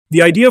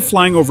The idea of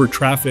flying over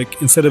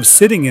traffic instead of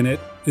sitting in it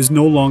is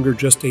no longer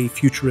just a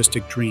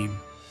futuristic dream.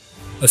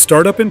 A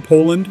startup in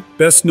Poland,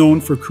 best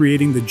known for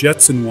creating the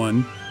Jetson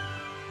One,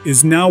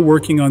 is now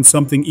working on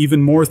something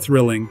even more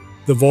thrilling,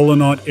 the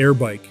Volonaut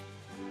Airbike.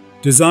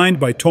 Designed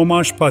by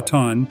Tomasz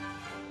Patan,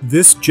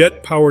 this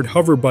jet-powered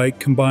hoverbike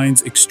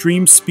combines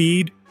extreme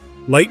speed,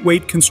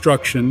 lightweight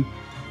construction,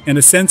 and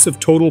a sense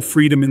of total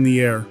freedom in the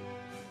air.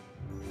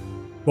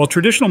 While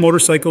traditional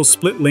motorcycles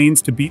split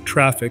lanes to beat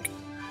traffic,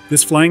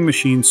 this flying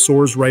machine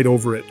soars right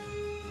over it.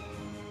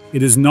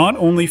 It is not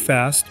only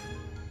fast,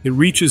 it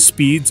reaches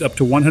speeds up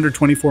to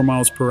 124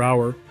 miles per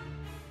hour,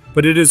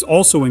 but it is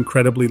also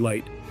incredibly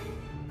light.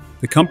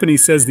 The company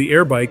says the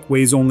Airbike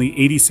weighs only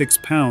 86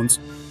 pounds,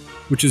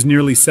 which is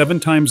nearly 7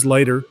 times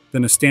lighter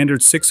than a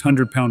standard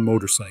 600-pound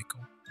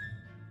motorcycle.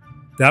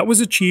 That was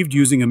achieved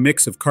using a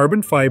mix of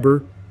carbon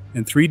fiber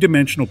and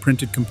three-dimensional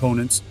printed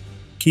components,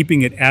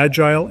 keeping it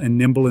agile and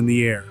nimble in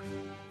the air.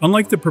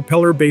 Unlike the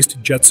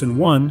propeller-based Jetson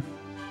One,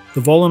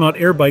 the Volonaut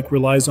Airbike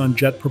relies on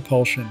jet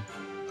propulsion.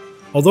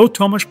 Although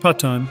Tomasz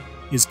Patan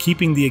is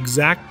keeping the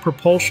exact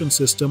propulsion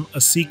system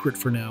a secret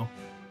for now,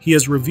 he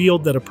has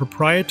revealed that a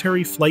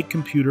proprietary flight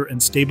computer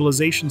and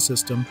stabilization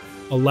system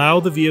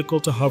allow the vehicle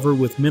to hover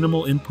with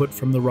minimal input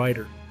from the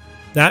rider.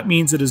 That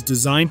means it is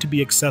designed to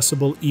be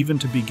accessible even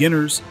to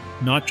beginners,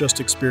 not just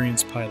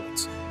experienced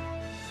pilots.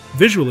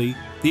 Visually,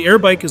 the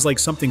Airbike is like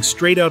something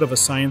straight out of a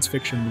science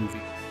fiction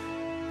movie.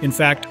 In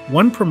fact,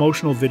 one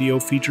promotional video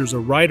features a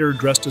rider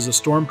dressed as a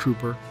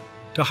stormtrooper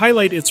to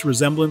highlight its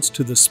resemblance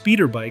to the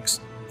speeder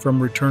bikes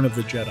from Return of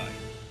the Jedi.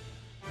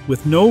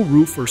 With no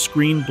roof or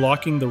screen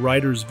blocking the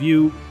rider's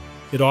view,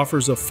 it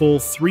offers a full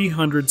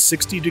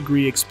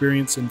 360-degree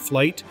experience in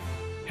flight,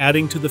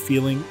 adding to the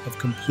feeling of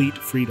complete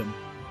freedom.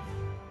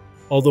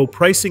 Although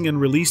pricing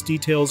and release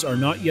details are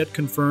not yet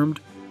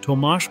confirmed,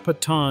 Tomasz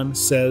Patan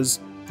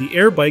says the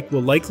Airbike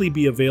will likely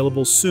be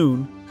available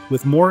soon,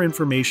 with more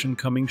information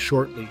coming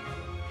shortly.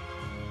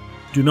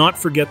 Do not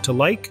forget to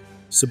like,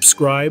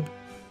 subscribe,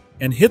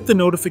 and hit the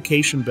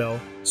notification bell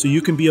so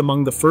you can be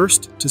among the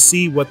first to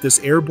see what this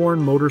airborne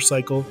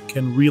motorcycle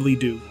can really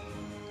do.